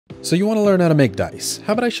So you want to learn how to make dice.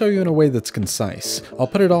 How about I show you in a way that's concise? I'll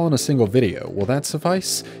put it all in a single video. Will that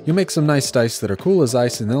suffice? You'll make some nice dice that are cool as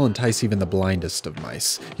ice and they'll entice even the blindest of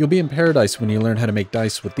mice. You'll be in paradise when you learn how to make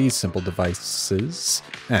dice with these simple devices.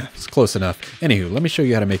 It's close enough. Anywho, let me show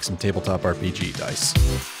you how to make some tabletop RPG dice.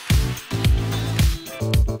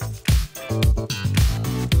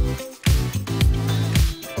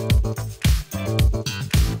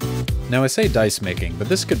 Now I say dice making, but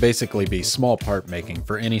this could basically be small part making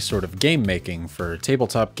for any sort of game making for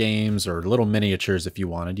tabletop games or little miniatures if you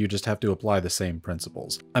wanted. You just have to apply the same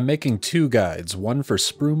principles. I'm making two guides, one for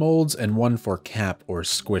sprue molds and one for cap or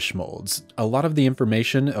squish molds. A lot of the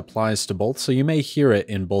information applies to both, so you may hear it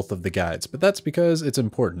in both of the guides, but that's because it's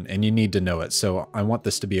important and you need to know it. So I want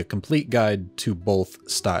this to be a complete guide to both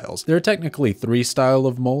styles. There are technically three styles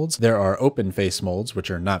of molds. There are open face molds,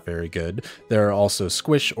 which are not very good. There are also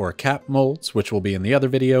squish or cap molds, which will be in the other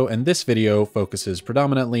video, and this video focuses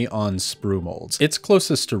predominantly on sprue molds. It's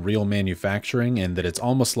closest to real manufacturing in that it's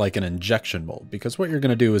almost like an injection mold, because what you're going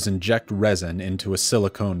to do is inject resin into a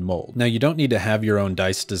silicone mold. Now you don't need to have your own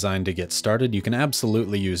dice designed to get started. You can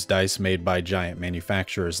absolutely use dice made by giant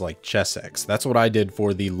manufacturers like Chessex. That's what I did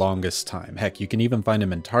for the longest time. Heck, you can even find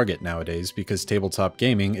them in Target nowadays because tabletop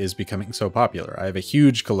gaming is becoming so popular. I have a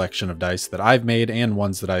huge collection of dice that I've made and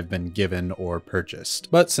ones that I've been given or purchased.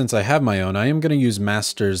 But since I have my own, I am going to use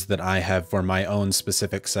masters that I have for my own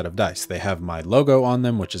specific set of dice. They have my logo on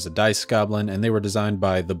them, which is a dice goblin, and they were designed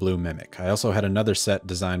by the Blue Mimic. I also had another set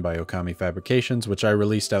designed by Okami Fabrications, which I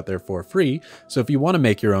released out there for free. So if you want to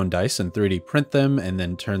make your own dice and 3D print them and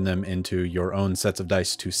then turn them into your own sets of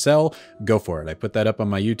dice to sell, go for it. I put that up on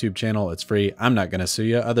my YouTube channel. It's free. I'm not going to sue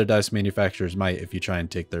you. Other dice manufacturers might if you try and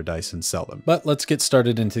take their dice and sell them. But let's get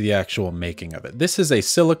started into the actual making of it. This is a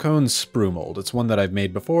silicone sprue mold. It's one that I've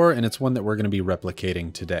made before, and it's one that we're going to be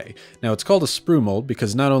replicating today. Now it's called a sprue mold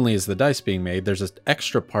because not only is the dice being made, there's an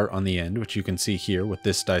extra part on the end, which you can see here with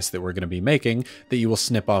this dice that we're going to be making, that you will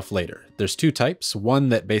snip off later. There's two types, one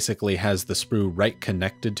that basically has the sprue right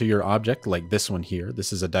connected to your object, like this one here.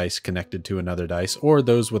 This is a dice connected to another dice, or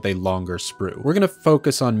those with a longer sprue. We're going to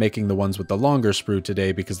focus on making the ones with the longer sprue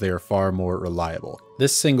today because they are far more reliable.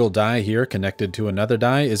 This single die here connected to another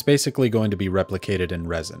die is basically going to be replicated in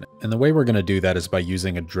resin. And the way we're going to do that is by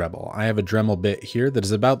using a Dremel. I have a Dremel bit here that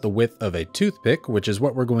is about the width of a toothpick, which is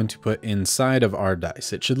what we're going to put inside of our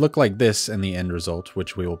dice. It should look like this in the end result,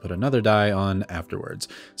 which we will put another die on afterwards.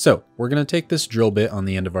 So we're going to take this drill bit on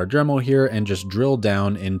the end of our Dremel here and just drill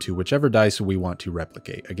down into whichever dice we want to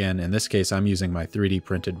replicate. Again, in this case, I'm using my 3D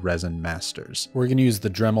printed resin masters. We're going to use the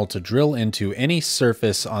Dremel to drill into any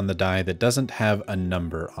surface on the die that doesn't have a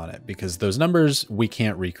number on it, because those numbers we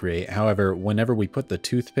can't recreate. However, whenever we put the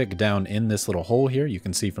toothpick down in this little hole here, you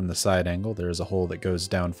can see from the side angle, there is a hole that goes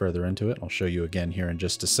down further into it. I'll show you again here in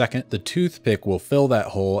just a second. The toothpick will fill that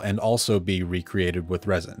hole and also be recreated with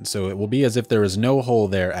resin. So it will be as if there is no hole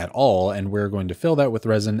there at all, and we're going to fill that with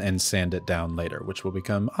resin and sand it down later, which will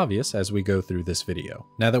become obvious as we go through this video.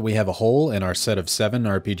 Now that we have a hole in our set of 7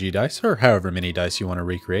 RPG dice, or however many dice you want to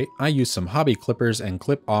recreate, I use some hobby clippers and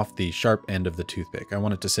clip off the sharp end of the toothpick. I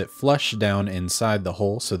want it to sit flush down inside the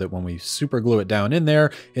hole so that when we super glue it down in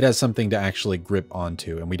there, it has something to actually grip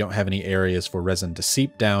onto, and we don't have any areas for resin to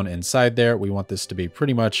seep down inside there. We want this to be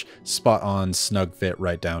pretty much spot on, snug fit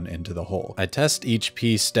right down into the hole. I test each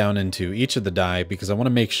piece down into each of the die because I want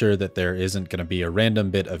to make sure that there isn't going to be a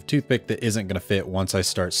random bit of toothpick that isn't going to fit once I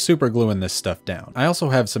start super gluing this stuff down. I also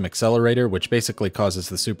have some accelerator, which basically causes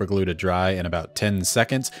the super glue to dry in about 10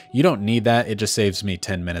 seconds. You don't need that. It just saves me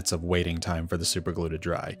 10 minutes of waiting time for the super glue to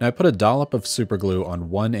dry. Now I put a dollop of super glue on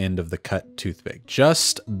one end of the cut toothpick,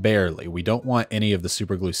 just barely. We don't want any of the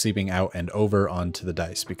super glue seeping out and over onto the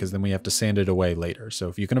dice because then we have to sand it away later. So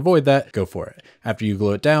if you can avoid that, go for it. After you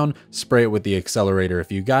glue it down, spray it with the accelerator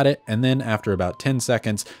if you got it, and then after about 10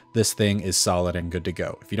 seconds, this thing is solid and good to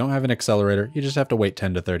go. If you don't have an accelerator, you just have to wait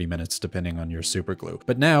 10 to 30 minutes depending on your super glue.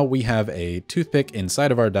 But now we have a toothpick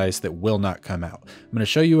inside of our dice that will not come out. I'm going to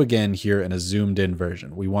show you again here in a zoomed in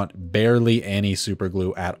version. We want barely any super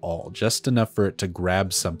glue at all, just enough for it to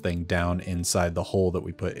grab something down inside the hole that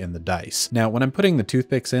we put in the dice. Now, when I'm putting the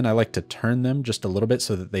toothpicks in, I like to turn them just a little bit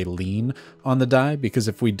so that they lean on the die, because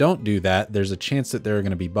if we don't do that, there's a chance that there are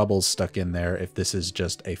going to be bubbles stuck in there if this is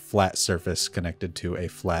just a flat surface connected to a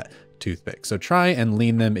flat toothpick. So try and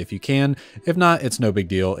lean them if you can. If not, it's no big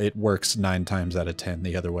deal. It works 9 times out of 10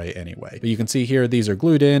 the other way anyway. But you can see here, these are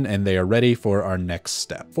glued in and they are ready for our next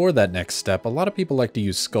step. For that next step, a lot of people like to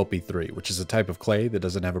use Sculpey 3, which is a type of clay that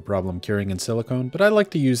doesn't have a problem curing in silicone, but I like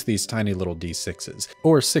to use these tiny little D6s,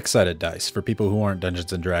 or 6-sided dice for people who aren't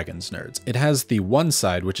Dungeons & Dragons nerds. It has the one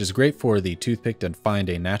side, which is great for the toothpick to find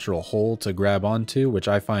a natural hole to grab onto, which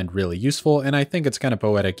I find really useful, and I think it's kind of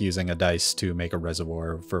poetic using a dice to make a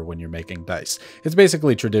reservoir for when you're making dice. It's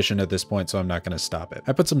basically tradition at this point, so I'm not going to stop it.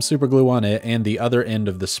 I put some super glue on it and the other end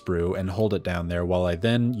of the sprue and hold it down there while I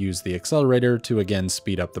then use the accelerator to again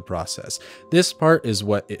speed up the process. This part is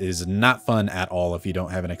what is not fun at all if you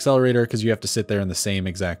don't have an accelerator, because you have to sit there in the same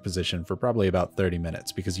exact position for probably about 30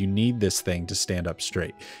 minutes because you need this thing to stand up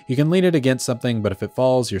straight. You can lean it against something, but if it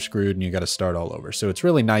falls, you're screwed and you got to start all over. So it's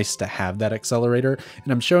really nice to have that accelerator,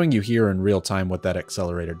 and I'm showing you here in real time what that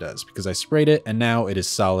accelerator does because I sprayed it and now it is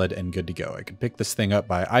solid and good to go. I can pick this thing up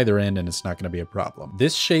by either end and it's not going to be a problem.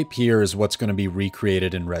 This shape here is what's going to be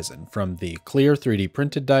recreated in resin, from the clear 3D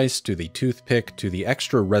printed dice to the toothpick to the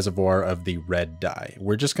extra reservoir of the red dye.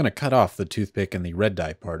 We're just going to cut off the toothpick and the red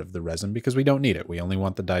dye part of the resin because we don't need it. We only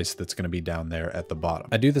want the dice that's going to be down there at the bottom.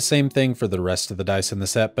 I do the same thing for the rest of the dice in the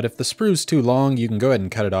set, but if the sprue's too long, you can go ahead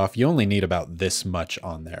and cut it off. You only need about this much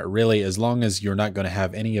on there. Really, as long as you're not going to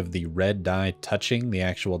have any of the red dye touching the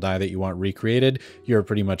actual dye that you want recreated, you're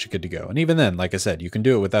pretty much good to go. And even then, like I said, you can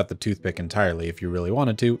do it without the toothpick entirely if you really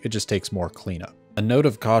wanted to. It just takes more cleanup. A note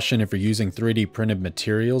of caution if you're using 3D printed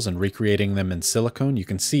materials and recreating them in silicone, you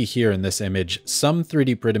can see here in this image some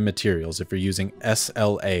 3D printed materials. If you're using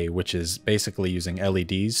SLA, which is basically using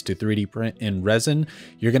LEDs to 3D print in resin,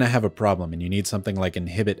 you're going to have a problem and you need something like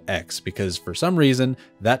Inhibit X because for some reason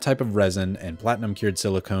that type of resin and platinum cured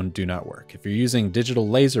silicone do not work. If you're using digital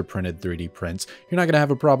laser printed 3D prints, you're not going to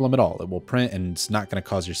have a problem at all. It will print and it's not going to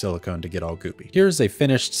cause your silicone to get all goopy. Here's a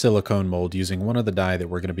finished silicone mold using one of the dye that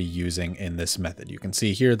we're going to be using in this method. You can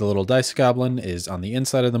see here the little dice goblin is on the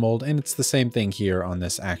inside of the mold, and it's the same thing here on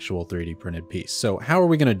this actual 3D printed piece. So how are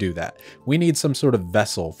we going to do that? We need some sort of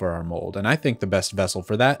vessel for our mold, and I think the best vessel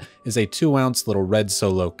for that is a 2-ounce little red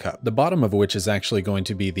solo cup, the bottom of which is actually going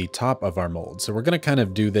to be the top of our mold. So we're going to kind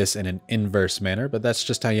of do this in an inverse manner, but that's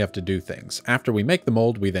just how you have to do things. After we make the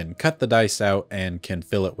mold, we then cut the dice out and can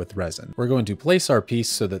fill it with resin. We're going to place our piece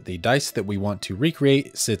so that the dice that we want to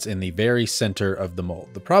recreate sits in the very center of the mold.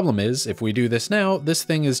 The problem is, if we do this now, this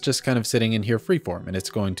thing is just kind of sitting in here freeform and it's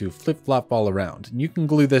going to flip-flop all around. And you can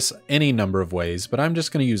glue this any number of ways, but I'm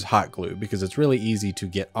just going to use hot glue because it's really easy to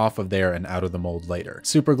get off of there and out of the mold later.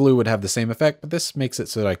 Super glue would have the same effect, but this makes it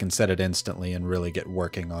so that I can set it instantly and really get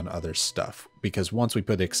working on other stuff. Because once we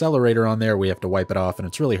put the accelerator on there, we have to wipe it off, and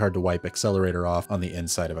it's really hard to wipe accelerator off on the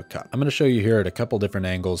inside of a cup. I'm going to show you here at a couple different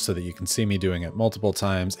angles so that you can see me doing it multiple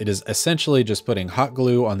times. It is essentially just putting hot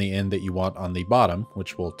glue on the end that you want on the bottom,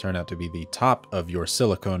 which will turn out to be the top of your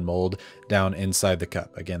silicone mold, down inside the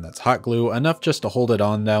cup. Again, that's hot glue, enough just to hold it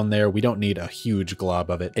on down there. We don't need a huge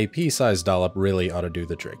glob of it. A pea-sized dollop really ought to do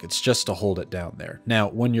the trick. It's just to hold it down there. Now,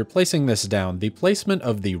 when you're placing this down, the placement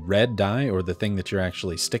of the red dye, or the thing that you're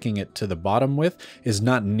actually sticking it to the bottom with, is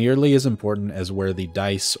not nearly as important as where the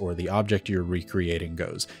dice or the object you're recreating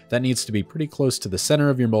goes. That needs to be pretty close to the center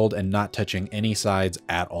of your mold and not touching any sides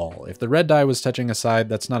at all. If the red dye was touching a side,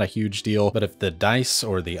 that's not a huge deal, but if the dice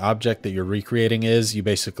or the object that you're recreating is, you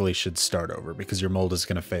basically should start over because your mold is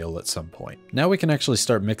going to fail at some point. Now we can actually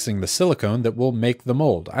start mixing the silicone that will make the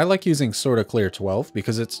mold. I like using Sorta Clear 12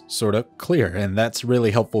 because it's sorta clear, and that's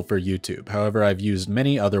really helpful for YouTube. However, I've used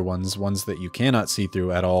many other ones that you cannot see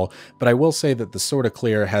through at all, but I will say that the Sorta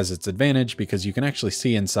Clear has its advantage because you can actually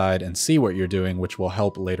see inside and see what you're doing, which will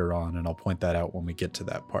help later on, and I'll point that out when we get to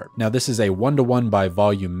that part. Now this is a 1-to-1 by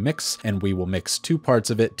volume mix, and we will mix 2 parts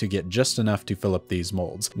of it to get just enough to fill up these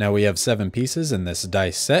molds. Now we have 7 pieces in this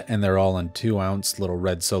dice set, and they're all in 2-ounce little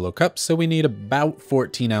red solo cups, so we need about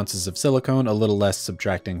 14 ounces of silicone, a little less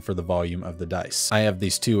subtracting for the volume of the dice. I have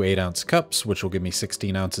these 2 8-ounce cups, which will give me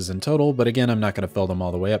 16 ounces in total, but again, I'm not going to fill them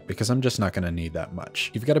all the way up because I'm just not going to need that much.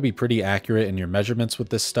 You've got to be pretty accurate in your measurements with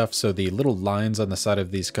this stuff, so the little lines on the side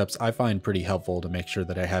of these cups I find pretty helpful to make sure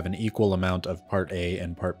that I have an equal amount of part A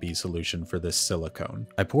and part B solution for this silicone.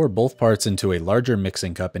 I pour both parts into a larger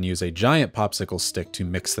mixing cup and use a giant popsicle stick to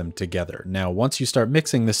mix them together. Now, once you start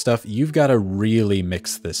mixing this stuff, you've got to really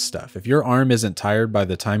mix this stuff. If your arm isn't tired by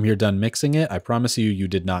the time you're done mixing it, I promise you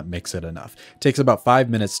did not mix it enough. It takes about 5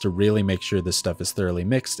 minutes to really make sure this stuff is thoroughly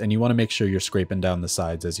mixed, and you want to make sure you're scraping down the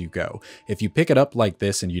sides as you go. If you pick it up like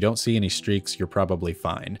this and you don't see any streaks, you're probably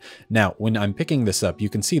fine. Now, when I'm picking this up, you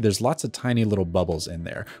can see there's lots of tiny little bubbles in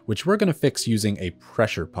there, which we're going to fix using a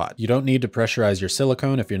pressure pot. You don't need to pressurize your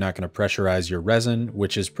silicone if you're not going to pressurize your resin,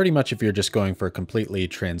 which is pretty much if you're just going for completely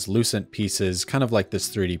translucent pieces, kind of like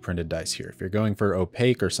this 3D printed dice here. If you're going for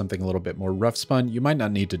opaque or something a little bit more rough spun, you might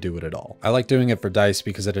not need to do it at all. I like doing it for dice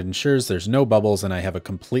because it ensures there's no bubbles and I have a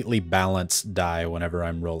completely balanced die whenever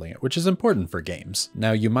I'm rolling it, which is important for games.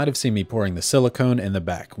 Now, you might have seen me pouring the silicone in the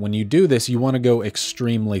back. When you do this, you want to go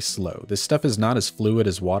extremely slow. This stuff is not as fluid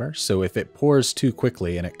as water, so if it pours too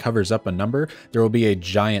quickly and it covers up a number, there will be a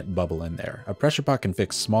giant bubble in there. A pressure pot can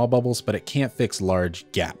fix small bubbles, but it can't fix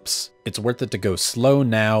large gaps. It's worth it to go slow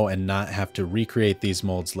now and not have to recreate these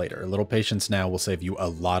molds later. A little patience now will save you a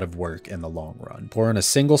lot of work in the long run. Pour in a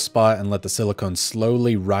single spot and let the silicone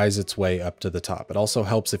slowly rise its way up to the top. It also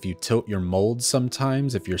helps if you tilt your molds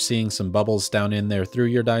sometimes. If you're seeing some bubbles down in there through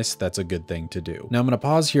your dice, that's a good thing to do. Now I'm going to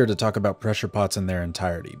pause here to talk about pressure pots in their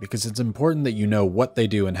entirety, because it's important that you know what they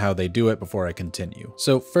do and how they do it before I continue.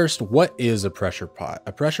 So first, what is a pressure pot?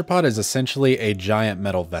 A pressure pot is essentially a giant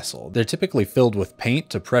metal vessel. They're typically filled with paint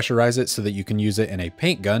to pressurize it so that you can use it in a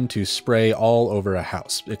paint gun to spray all over a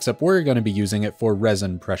house, except we're going to be using it for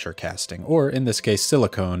resin pressure casting, or in this case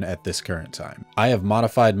silicone at this current time. I have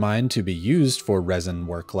modified mine to be used for resin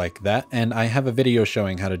work like that, and I have a video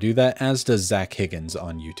showing how to do that, as does Zach Higgins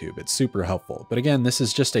on YouTube. It's super helpful. But again, this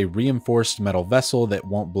is just a reinforced metal vessel that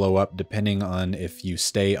won't blow up depending on if you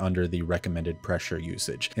stay under the recommended pressure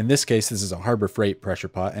usage. In this case, this is a Harbor Freight pressure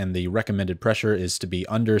pot, and the recommended pressure is to be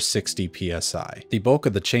under 60 psi. The bulk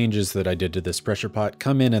of the changes that I did to this pressure pot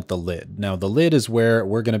come in at the lid. Now the lid is where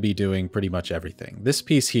we're going to be doing pretty much everything. This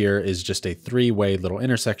piece here is just a three-way little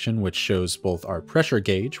intersection which shows both our pressure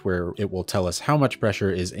gauge, where it will tell us how much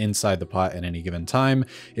pressure is inside the pot at any given time.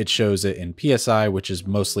 It shows it in PSI, which is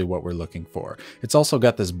mostly what we're looking for. It's also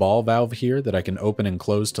got this ball valve here that I can open and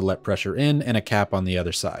close to let pressure in, and a cap on the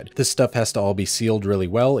other side. This stuff has to all be sealed really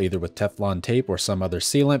well, either with Teflon tape or some other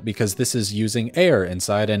sealant, because this is using air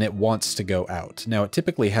inside and it wants to go out. Now it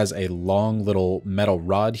typically has a long little metal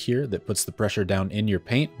rod here that puts the pressure down in your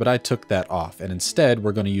paint, but I took that off, and instead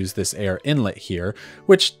we're going to use this air inlet here,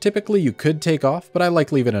 which typically you could take off, but I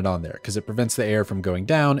like leaving it on there because it prevents the air from going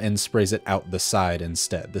down and sprays it out the side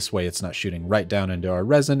instead. This way it's not shooting right down into our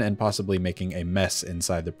resin and possibly making a mess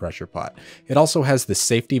inside the pressure pot. It also has the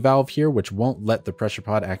safety valve here, which won't let the pressure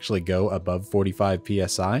pot actually go above 45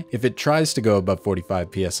 psi. If it tries to go above 45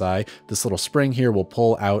 psi, this little spring here will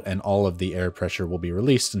pull out and all of the air pressure will be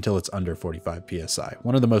released until it's under 45 psi,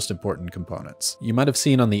 one of the most important components. You might have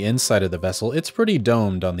seen on the inside of the vessel, it's pretty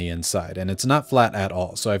domed on the inside, and it's not flat at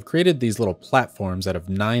all. So I've created these little platforms out of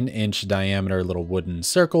 9-inch diameter little wooden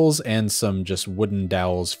circles and some just wooden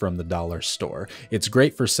dowels from the dollar store. It's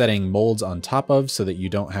great for setting molds on top of so that you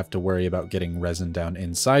don't have to worry about getting resin down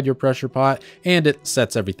inside your pressure pot, and it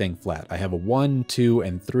sets everything flat. I have a 1, 2,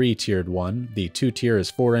 and 3 tiered one. The 2 tier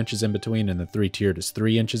is 4 inches in between, and the 3 tiered is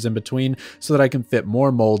 3 inches in between, so that I can fit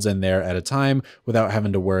more molds in there at a time without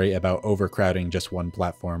having to worry about overcrowding just one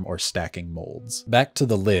platform or stacking molds. Back to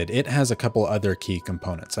the lid, it has a couple other key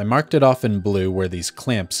components. I marked it off in blue where these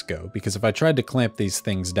clamps go, because if I tried to clamp these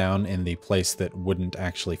things down in the place that wouldn't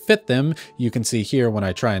actually fit them, you can see here when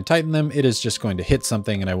I try and tighten them, it is just going to hit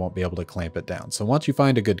something and I won't be able to clamp it down. So once you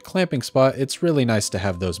find a good clamping spot, it's really nice to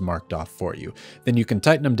have those marked off for you. Then you can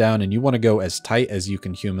tighten them down, and you want to go as tight as you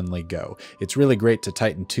can humanly go. It's really great to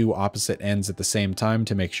tighten two opposite ends at the same time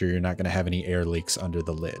to make sure you're not going to have any air leaks under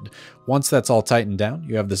the lid. Once that's all tightened down,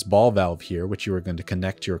 you have this ball valve here, which you are going to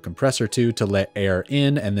connect your compressor to let air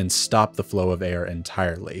in and then stop the flow of air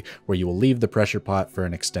entirely, where you will leave the pressure pot for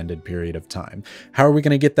an extended period of time. How are we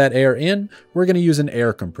going to get that air in? We're going to use an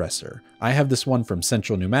air compressor. I have this one from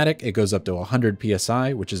Central Pneumatic. It goes up to 100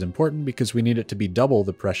 psi, which is important because we need it to be double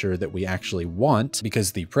the pressure that we actually want,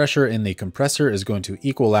 because the pressure in the compressor is going to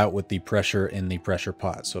equal out with the pressure in the pressure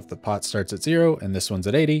pot. So if the pot starts at 0 and this one's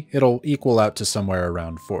at 80, it'll equal out to somewhere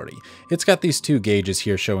around 40. It's got these two gauges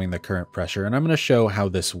here showing the current pressure, and I'm going to show how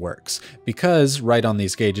this works. Because right on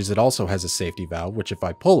these gauges, it also has a safety valve, which if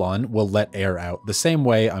I pull on, will let air out the same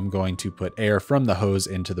way I'm going to put air from the hose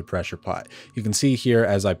into the pressure pot. You can see here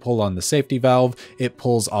as I pull on the safety valve, it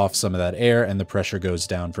pulls off some of that air and the pressure goes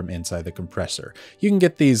down from inside the compressor. You can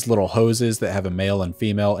get these little hoses that have a male and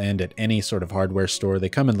female end at any sort of hardware store. They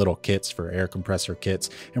come in little kits for air compressor kits,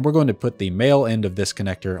 and we're going to put the male end of this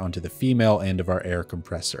connector onto the female end of our air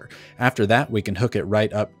compressor. After that, we can hook it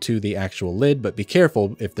right up to the actual lid, but be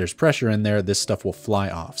careful, if there's pressure in there, this stuff will fly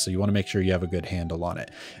off, so you want to make sure you have a good handle on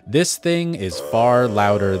it. This thing is far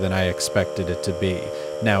louder than I expected it to be.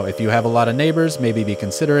 Now, if you have a lot of neighbors, maybe be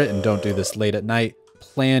considerate and don't do this late at night.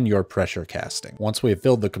 plan your pressure casting. Once we've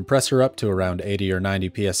filled the compressor up to around 80 or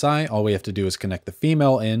 90 psi, all we have to do is connect the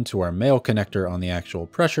female end to our male connector on the actual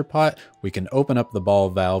pressure pot. We can open up the ball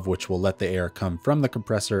valve, which will let the air come from the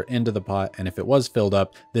compressor into the pot, and if it was filled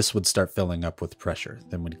up, this would start filling up with pressure.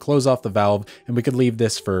 Then we'd close off the valve, and we could leave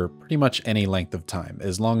this for pretty much any length of time,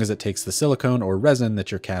 as long as it takes the silicone or resin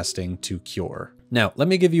that you're casting to cure. Now, let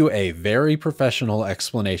me give you a very professional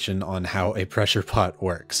explanation on how a pressure pot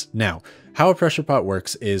works. Now, how a pressure pot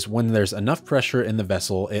works is when there's enough pressure in the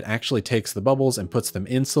vessel, it actually takes the bubbles and puts them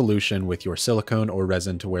in solution with your silicone or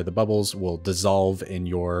resin to where the bubbles will dissolve in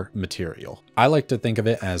your material. I like to think of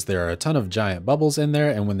it as there are a ton of giant bubbles in there,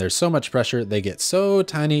 and when there's so much pressure, they get so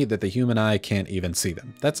tiny that the human eye can't even see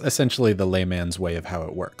them. That's essentially the layman's way of how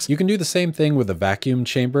it works. You can do the same thing with a vacuum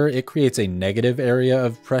chamber. It creates a negative area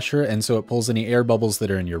of pressure, and so it pulls any air bubbles that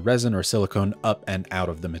are in your resin or silicone up and out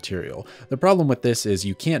of the material. The problem with this is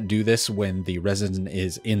you can't do this when the resin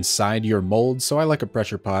is inside your mold, so I like a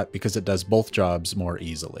pressure pot because it does both jobs more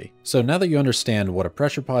easily. So now that you understand what a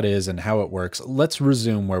pressure pot is and how it works, let's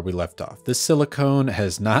resume where we left off. This silicone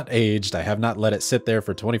has not aged. I have not let it sit there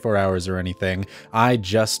for 24 hours or anything. I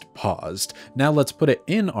just paused. Now let's put it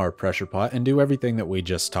in our pressure pot and do everything that we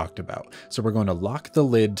just talked about. So we're going to lock the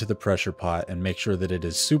lid to the pressure pot and make sure that it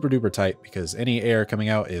is super duper tight, because any air coming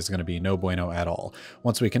out is going to be no bueno at all.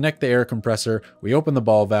 Once we connect the air compressor, we open the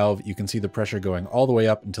ball valve. You can see the pressure going all the way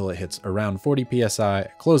up until it hits around 40 psi,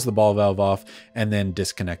 close the ball valve off, and then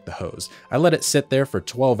disconnect the hose. I let it sit there for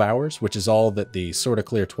 12 hours, which is all that the Sorta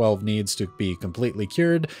Clear 12 needs to be completely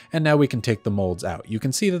cured, and now we can take the molds out. You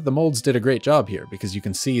can see that the molds did a great job here, because you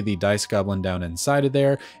can see the dice goblin down inside of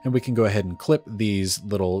there, and we can go ahead and clip these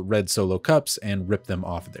little red solo cups and rip them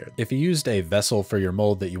off of there. If you used a vessel for your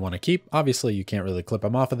mold that you want to keep, obviously you can't really clip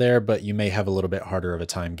them off of there, but you may have a little bit harder of a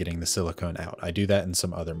time getting the silicone out. I do that in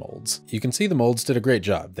some other molds. You can see the molds did a great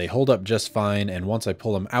job. They hold up just fine, and once I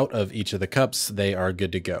pull them out of each of the cups, they are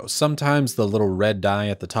good to go. Sometimes the little red dye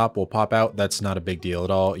at the top will pop out. That's not a big deal at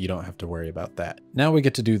all. You don't have to worry about that. Now we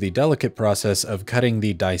get to do the delicate process of cutting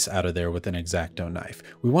the dice out of there with an X-Acto knife.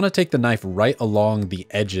 We want to take the knife right along the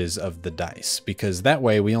edges of the dice, because that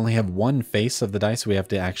way we only have one face of the dice we have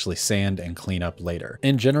to actually sand and clean up later.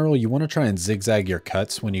 In general, you want to try and zigzag your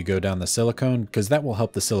cuts when you go down the silicone, because that will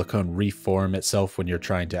help the silicone reform itself when you're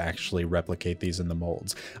trying to actually replicate these in the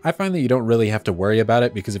molds. I find that you don't really have to worry about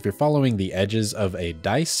it, because if you're following the edges of a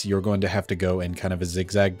dice, you're going to have to go in kind of a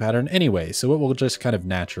zigzag pattern anyway, so it will just kind of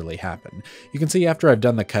naturally happen. You can see after I've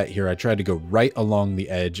done the cut here, I tried to go right along the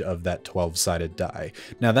edge of that 12-sided die.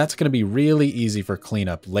 Now that's going to be really easy for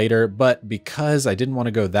cleanup later, but because I didn't want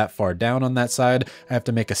to go that far down on that side, I have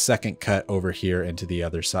to make a second cut over here into the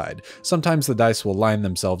other side. Sometimes the dice will line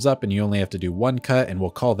themselves up and you only have to do one cut, and we'll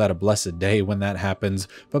call that a blessed day when that happens,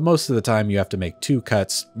 but most of the time you have to make two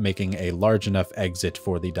cuts, making a large enough exit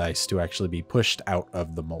for the dice to actually be pushed out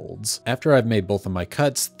of the molds. After I've made both of my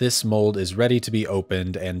cuts, this mold is ready to be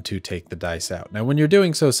opened and to take the dice out. Now when you're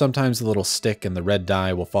doing so, sometimes the little stick and the red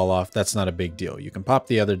dye will fall off. That's not a big deal. You can pop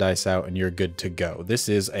the other dice out and you're good to go. This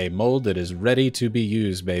is a mold that is ready to be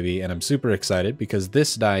used, baby, and I'm super excited because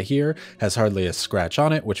this die here has hardly a scratch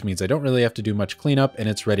on it, which means I don't really have to do much cleanup, and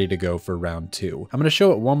it's ready to go for round 2. I'm going to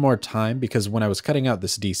show it one more time because when I was cutting out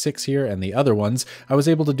this D6 here and the other ones, I was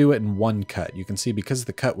able to do it in one cut. You can see because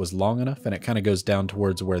the cut was long enough and it kind of goes down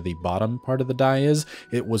towards where the bottom part of the die is,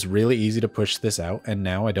 it was really easy to push this out, and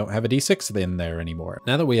now I don't have a D6 in there anymore.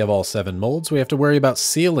 Now that we have all 7 molds, we have to worry about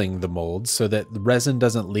sealing the molds so that the resin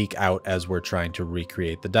doesn't leak out as we're trying to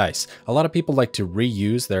recreate the dice. A lot of people like to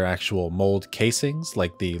reuse their actual mold casings,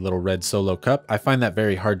 like the little red solo cup. I find that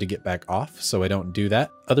very hard to get back off, so I don't do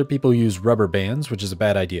that. Other people use rubber bands, which is a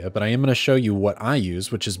bad idea, but I am going to show you what I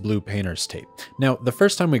use, which is blue painter's tape. Now, the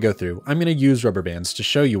first time we go through, I'm going to use rubber bands to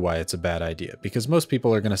show you why it's a bad idea, because most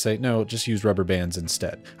people are going to say, no, just use rubber bands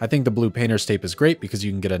instead. I think the blue painter's tape is great because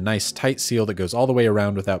you can get a nice tight seal that goes all the way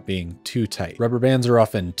around without being too tight. Rubber bands are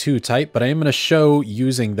often too tight, but I am going to show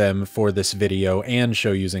using them for this video and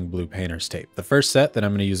show using blue painter's tape. The first set that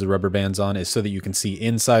I'm going to use the rubber bands on is so that you can see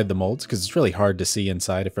inside the molds, because it's really hard to see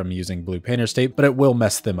inside if I'm using blue painter's tape, but it will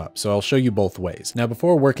mess them up. So I'll show you both ways. Now,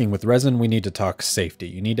 before working with resin, we need to talk safety.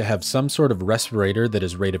 You need to have some sort of respirator that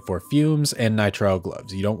is rated for fumes and nitrile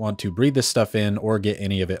gloves. You don't want to breathe this stuff in or get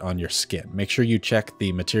any of it on your skin. Make sure you check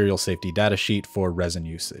the material safety data sheet for resin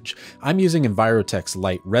usage. I'm using Envirotex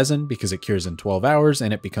light resin because it cures in 12 hours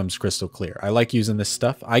and it becomes crystal clear. I like using this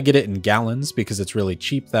stuff. I get it in gallons because it's really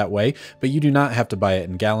cheap that way, but you do not have to buy it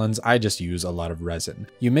in gallons. I just use a lot of resin.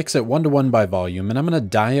 You mix it 1:1 by volume, and I'm going to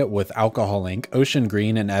dye it with alcohol ink, ocean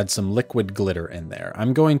green, and add some liquid glitter in there.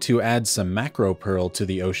 I'm going to add some macro pearl to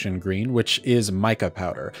the ocean green, which is mica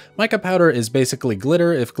powder. Mica powder is basically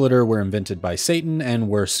glitter if glitter were invented by Satan and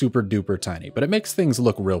were super duper tiny, but it makes things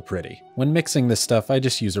look real pretty. When mixing this stuff, I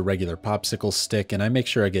just use a regular popsicle stick and I make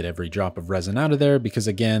sure I get every drop of resin out of there because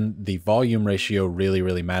again, the volume ratio really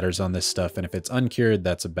matters on this stuff, and if it's uncured,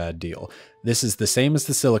 that's a bad deal. This is the same as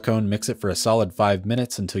the silicone. Mix it for a solid 5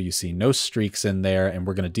 minutes until you see no streaks in there, and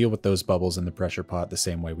we're going to deal with those bubbles in the pressure pot the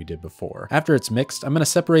same way we did before. After it's mixed, I'm going to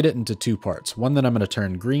separate it into 2 parts. One that I'm going to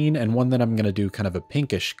turn green and one that I'm going to do kind of a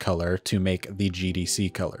pinkish color to make the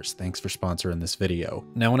GDC colors. Thanks for sponsoring this video.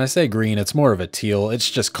 Now when I say green, it's more of a teal. It's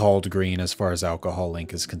just called green as far as alcohol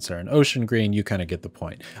ink is concerned. Ocean green, you kind of get the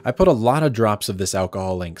point. I put a lot of drops of this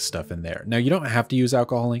alcohol ink stuff in there. Now you don't have to use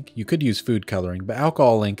alcohol ink. You could use food coloring, but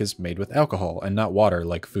alcohol ink is made with alcohol and not water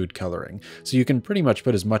like food coloring. So you can pretty much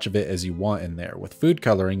put as much of it as you want in there. With food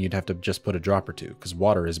coloring, you'd have to just put a drop or 2 because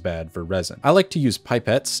water is bad for resin. I like to use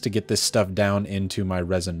pipettes to get this stuff down into my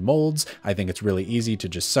resin molds. I think it's really easy to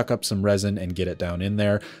just suck up some resin and get it down in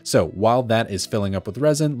there. So while that is filling up with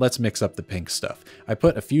resin, let's mix up the pink stuff. I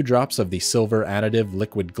put a few drops of the silver additive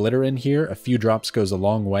liquid glitter in here. A few drops goes a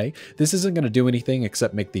long way. This isn't going to do anything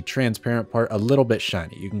except make the transparent part a little bit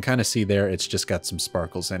shiny. You can kind of see there, it's just got some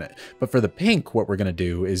sparkles in it. But for the pink, what we're going to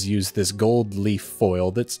do is use this gold leaf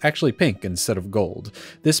foil that's actually pink instead of gold.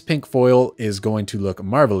 This pink foil is going to look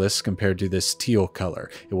marvelous compared to this teal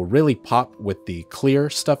color. It will really pop with the clear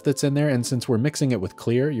stuff that's in there, and since we're mixing it with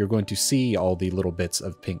clear, you're going to see all the little bits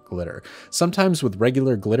of pink glitter. Sometimes with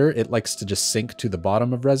regular glitter, it likes to just sink to the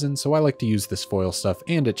bottom of resin, so I like to use this foil stuff,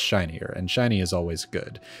 and it's shinier, and shiny is always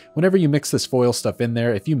good. Whenever you mix this foil stuff in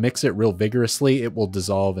there, if you mix it real vigorously, it will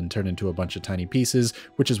dissolve and turn into a bunch of tiny pieces,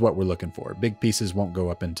 which is what we're looking for. Big pieces won't go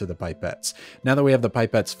up into the pipettes. Now that we have the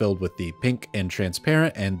pipettes filled with the pink and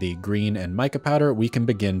transparent and the green and mica powder, we can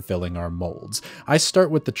begin filling our molds. I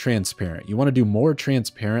start with the transparent. You want to do more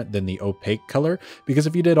transparent than the opaque color, because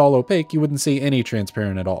if you did all opaque, you wouldn't see any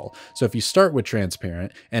transparent at all. So if you start with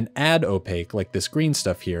transparent and add opaque, like this green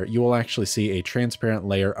stuff here, you will actually see a transparent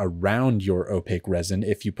layer around your opaque resin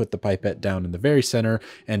if you put the pipette down in the very center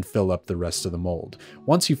and fill up the rest of the mold.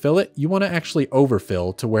 Once you fill it, you want to actually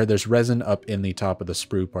overfill to where there's resin up in the top of the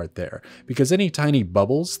sprue part there, because any tiny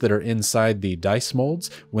bubbles that are inside the dice molds,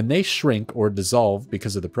 when they shrink or dissolve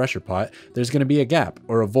because of the pressure pot, there's going to be a gap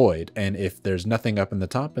or a void, and if there's nothing up in the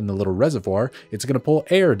top in the little reservoir, it's going to pull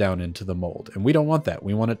air down into the mold, and we don't want that.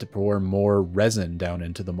 We want it to pour more resin down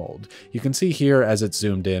into the mold. You can see here as it's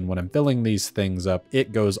zoomed in, when I'm filling these things up,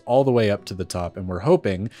 it goes all the way up to the top, and we're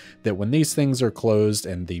hoping that when these things are closed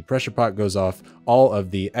and the pressure pot goes off, all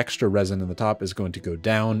of the extra resin in the top is going to go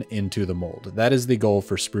down into the mold. That is the goal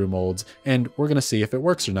for sprue molds, and we're going to see if it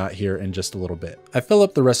works or not here in just a little bit. I fill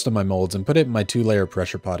up the rest of my molds and put it in my 2-layer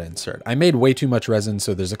pressure pot insert. I made way too much resin,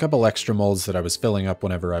 so there's a couple extra molds that I was filling up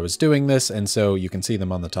whenever I was doing this, and so you can see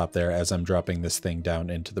them on the top there as I'm dropping this thing down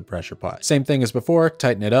into the pressure pot. Same thing as before,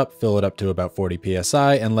 tighten it up, fill it up to about 40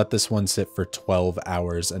 psi, and let this one sit for 12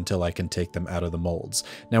 hours until I can take them out of the molds.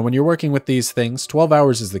 Now when you're working with these things, 12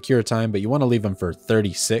 hours is the cure time, but you want to leave them for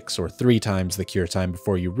 36 or 3 times the cure time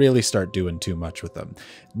before you really start doing too much with them.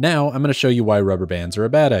 Now I'm going to show you why rubber bands are a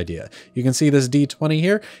bad idea. You can see this D20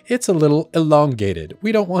 here, it's a little elongated.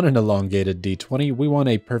 We don't want an elongated D20, we want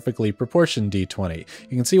a perfectly proportioned D20.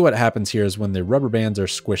 You can see what happens here is when the rubber bands are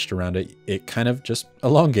squished around it, it kind of just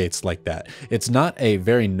elongates like that. It's not a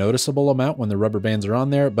very noticeable amount when the rubber bands are on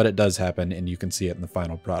there, but it does happen and you can see it in the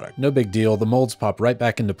final product. No big deal, the molds pop right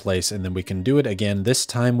back into place and then we can do it again, this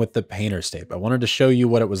time with the painter's tape. I wanted to show you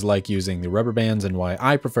what it was like using the rubber bands and why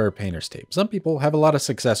I prefer painter's tape. Some people have a lot of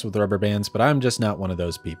success with rubber bands, but I'm just not one of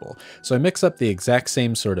those people. So I mix up the exact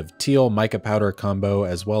same sort of teal mica powder combo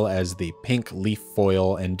as well as the pink leaf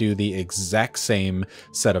foil and do the exact same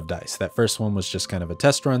set of dice. That first one was just kind of a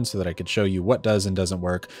test run so that I could show you what does and doesn't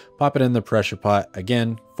work. Pop it in the pressure pot,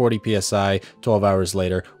 again, 40 psi, 12 hours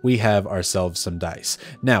later, we have ourselves some dice.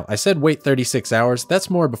 Now, I said wait 36 hours, that's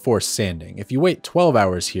more before sanding. If you wait 12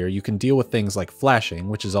 hours here, you can deal with things like flashing,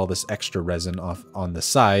 which is all this extra resin off on the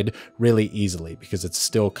side, really easily because it's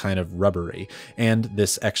still kind of rubbery. And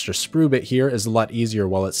this extra sprue bit here is a lot easier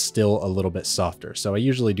while it's still a little bit softer. So I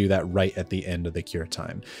usually do that right at the end of the cure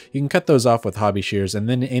time. You can cut those off with hobby shears, and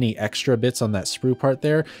then any extra bits on that sprue part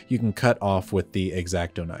there, you can cut off with the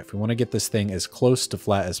X-Acto knife. We want to get this thing as close to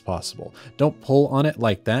flat as possible. Don't pull on it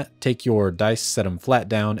like that. Take your dice, set them flat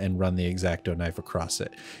down, and run the X-Acto knife across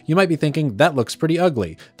it. You might be thinking, that looks pretty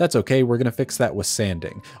ugly. That's okay, we're going to fix that with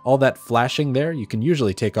sanding. All that flashing there, you can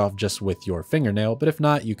usually take off just with your fingernail, but if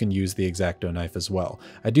not, you can use the X-Acto knife as well.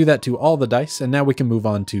 I do that to all the dice, and now we can move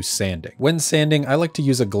on to sanding. When sanding, I like to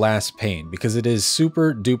use a glass pane because it is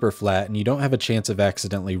super duper flat and you don't have a chance of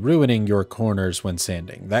accidentally ruining your corners when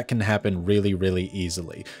sanding. That can happen really, really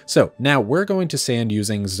easily. So now we're going to sand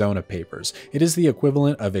using Zona papers. It is the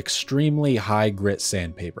equivalent of extremely high grit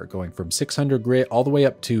sandpaper, going from 600 grit all the way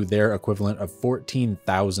up to their equivalent of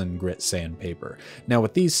 14,000 grit sandpaper. Now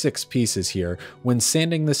with these 6 pieces here, when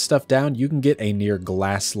sanding this stuff down, you can get a near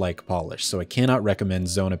glass-like polish, so I cannot recommend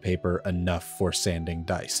Zona paper enough for sanding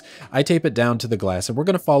dice. I tape it down to the glass and we're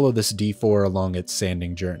going to follow this D4 along its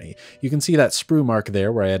sanding journey. You can see that sprue mark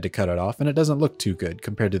there where I had to cut it off, and it doesn't look too good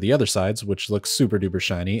compared to the other sides, which look super duper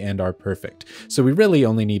shiny and are perfect. So we really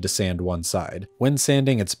only need to sand one side. When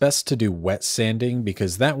sanding, it's best to do wet sanding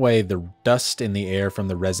because that way the dust in the air from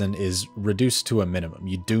the resin is reduced to a minimum.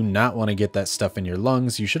 You do not want to get that stuff in your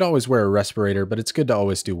lungs. You should always wear a respirator, but it's good to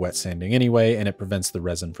always do wet sanding anyway, and it prevents the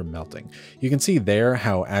resin from melting. You can see there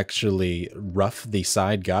how actually rough the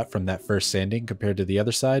side got from that first sanding compared to the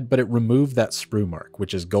other side, but it removed that sprue mark,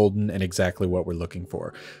 which is golden and exactly what we're looking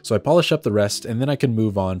for. So I polish up the rest, and then I can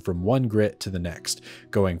move on from one grit to the next,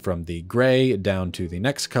 going from the gray down to the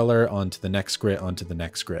next color, onto the next grit, onto the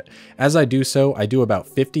next grit. As I do so, I do about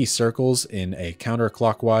 50 circles in a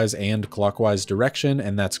counterclockwise and clockwise direction,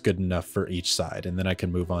 and that's good enough for each side, and then I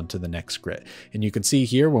can move on to the next grit. And you can see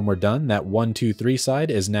here when we're done, that 1, 2, 3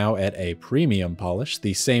 side is now at a premium polish,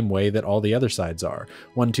 the same way that all the other sides are.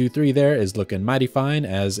 1, 2, 3 there is looking mighty fine,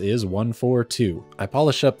 as is 1, 4, 2. I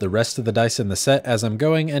polish up the rest of the dice in the set as I'm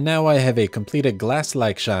going, and now I have a completed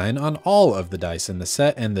glass-like shine on all of the dice in the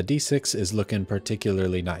set, and the D6 is looking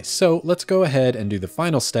particularly nice. So let's go ahead and do the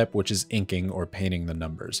final step, which is inking or painting the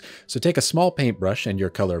numbers. So take a small paintbrush and your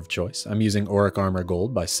color of choice. I'm using Auric Armor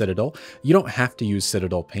Gold by Citadel. You don't have to use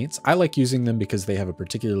Citadel paints. I like using them because they have a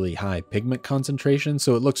particularly high pigment concentration,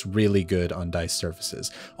 so it looks really good on dice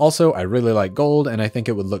surfaces. Also, I really like gold, and I think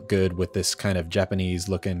it would look good with this kind of Japanese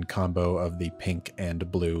looking combo of the pink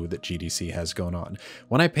and blue that GDC has going on.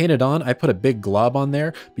 When I paint it on, I put a big glob on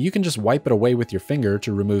there, but you can just wipe it away with your finger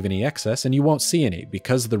to remove any excess and you won't see any.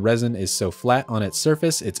 Because the resin is so flat on its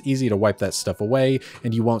surface, it's easy to wipe that stuff away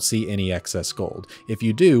and you won't see any excess gold. If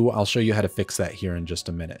you do, I'll show you how to fix that here in just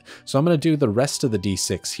a minute. So I'm going to do the rest of the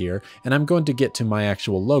D6 here, and I'm going to get to my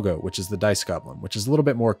actual logo, which is the Dice Goblin, which is a little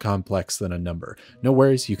bit more complex than a number. No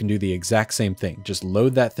worries, you can do the exact same thing. Just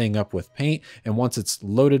load that thing up with paint, and once it's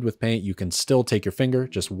loaded with paint, you can still take your finger,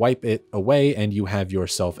 just wipe it away, and you have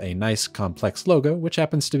yourself a nice complex logo, which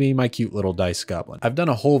happens to be my cute little Dice Goblin. I've done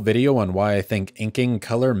a whole video on why I think inking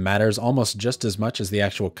color matters almost just as much as the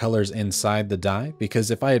actual colors inside the die,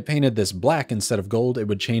 because if I had painted this black instead of gold, it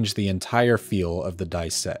would change the entire feel of the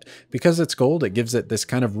dice set. Because it's gold, it gives it this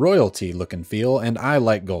kind of royalty looking feel, and I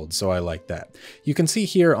like gold, so I like that. You can see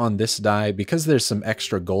here on this die, because there's some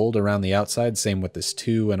extra gold around the outside, same with this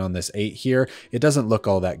 2 and on this 8 here, it doesn't look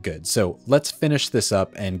all that good. So let's finish this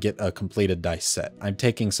up and get a completed dice set. I'm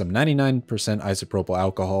taking some 99% isopropyl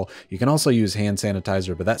alcohol. You can also use hand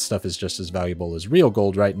sanitizer, but that stuff is just as valuable as real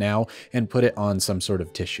gold right now, and put it on some sort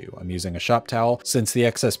of tissue. I'm using a shop towel. Since the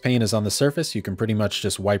excess paint is on the surface, you can pretty much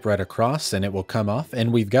just wipe right across and it will come off,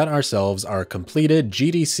 and we've got ourselves our completed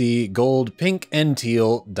GDC gold, pink, and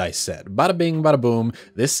teal dice set. Bada bing, bada boom.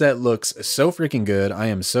 This set looks so freaking good. I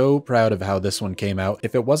am so proud of how this one came out.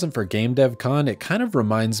 If it wasn't for Game Dev Con, it kind of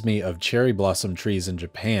reminds me of cherry blossom trees in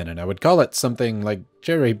Japan, and I would call it something like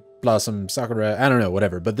cherry blossom, sakura, I don't know,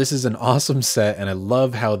 whatever. But this is an awesome set, and I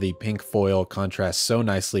love how the pink foil contrasts so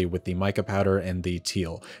nicely with the mica powder and the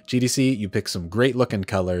teal. GDC, you pick some great looking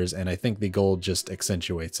colors, and I think the gold just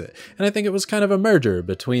accentuates it. And I think it was kind of a merger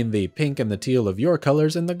between the pink and the teal of your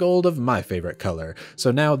colors and the gold of my favorite color.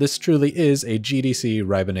 So now this truly is a GDC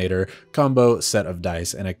Rybonator combo set of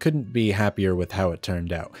dice, and I couldn't be happier with how it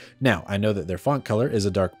turned out. Now, I know that their font color is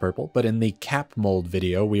a dark purple, but in the cap mold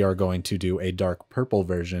video, we are going to do a dark purple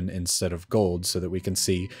version instead of gold so that we can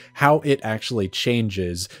see how it actually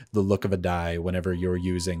changes the look of a die whenever you're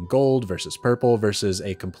using gold versus purple versus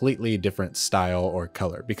a completely different style or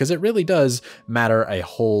color, because it really does matter a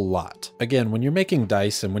whole lot. Again, when you're making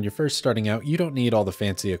dice and when you're first starting out, you don't need all the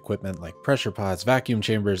fancy equipment like pressure pots, vacuum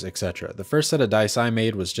chambers, etc. The first set of dice I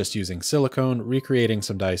made was just using silicone, recreating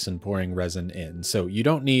some dice and pouring resin in. So you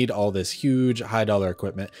don't need all this huge high dollar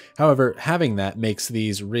equipment. However, having that makes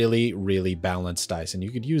these really, really balanced dice, and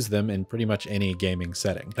you could use use them in pretty much any gaming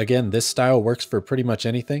setting. Again, this style works for pretty much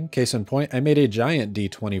anything. Case in point, I made a giant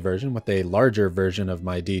D20 version with a larger version of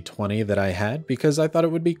my D20 that I had because I thought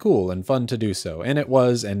it would be cool and fun to do so, and it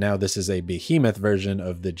was, and now this is a behemoth version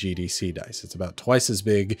of the GDC dice. It's about twice as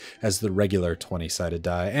big as the regular 20-sided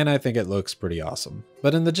die, and I think it looks pretty awesome.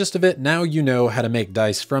 But in the gist of it, now you know how to make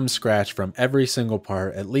dice from scratch from every single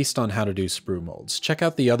part, at least on how to do sprue molds. Check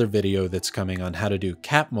out the other video that's coming on how to do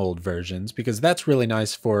cap mold versions, because that's really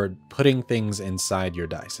nice for putting things inside your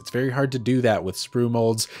dice. It's very hard to do that with sprue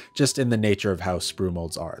molds, just in the nature of how sprue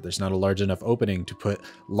molds are. There's not a large enough opening to put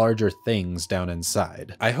larger things down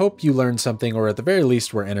inside. I hope you learned something, or at the very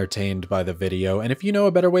least were entertained by the video, and if you know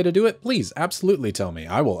a better way to do it, please absolutely tell me.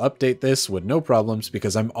 I will update this with no problems,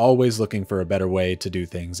 because I'm always looking for a better way to do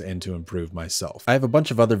things and to improve myself. I have a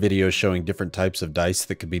bunch of other videos showing different types of dice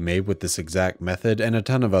that could be made with this exact method, and a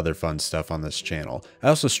ton of other fun stuff on this channel. I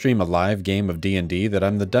also stream a live game of D&D that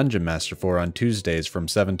I'm the Dungeon Master for on Tuesdays from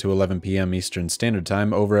 7 to 11 PM Eastern Standard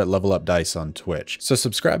Time over at Level Up Dice on Twitch. So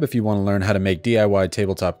subscribe if you want to learn how to make DIY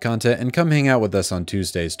tabletop content, and come hang out with us on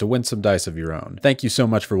Tuesdays to win some dice of your own. Thank you so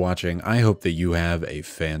much for watching. I hope that you have a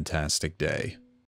fantastic day.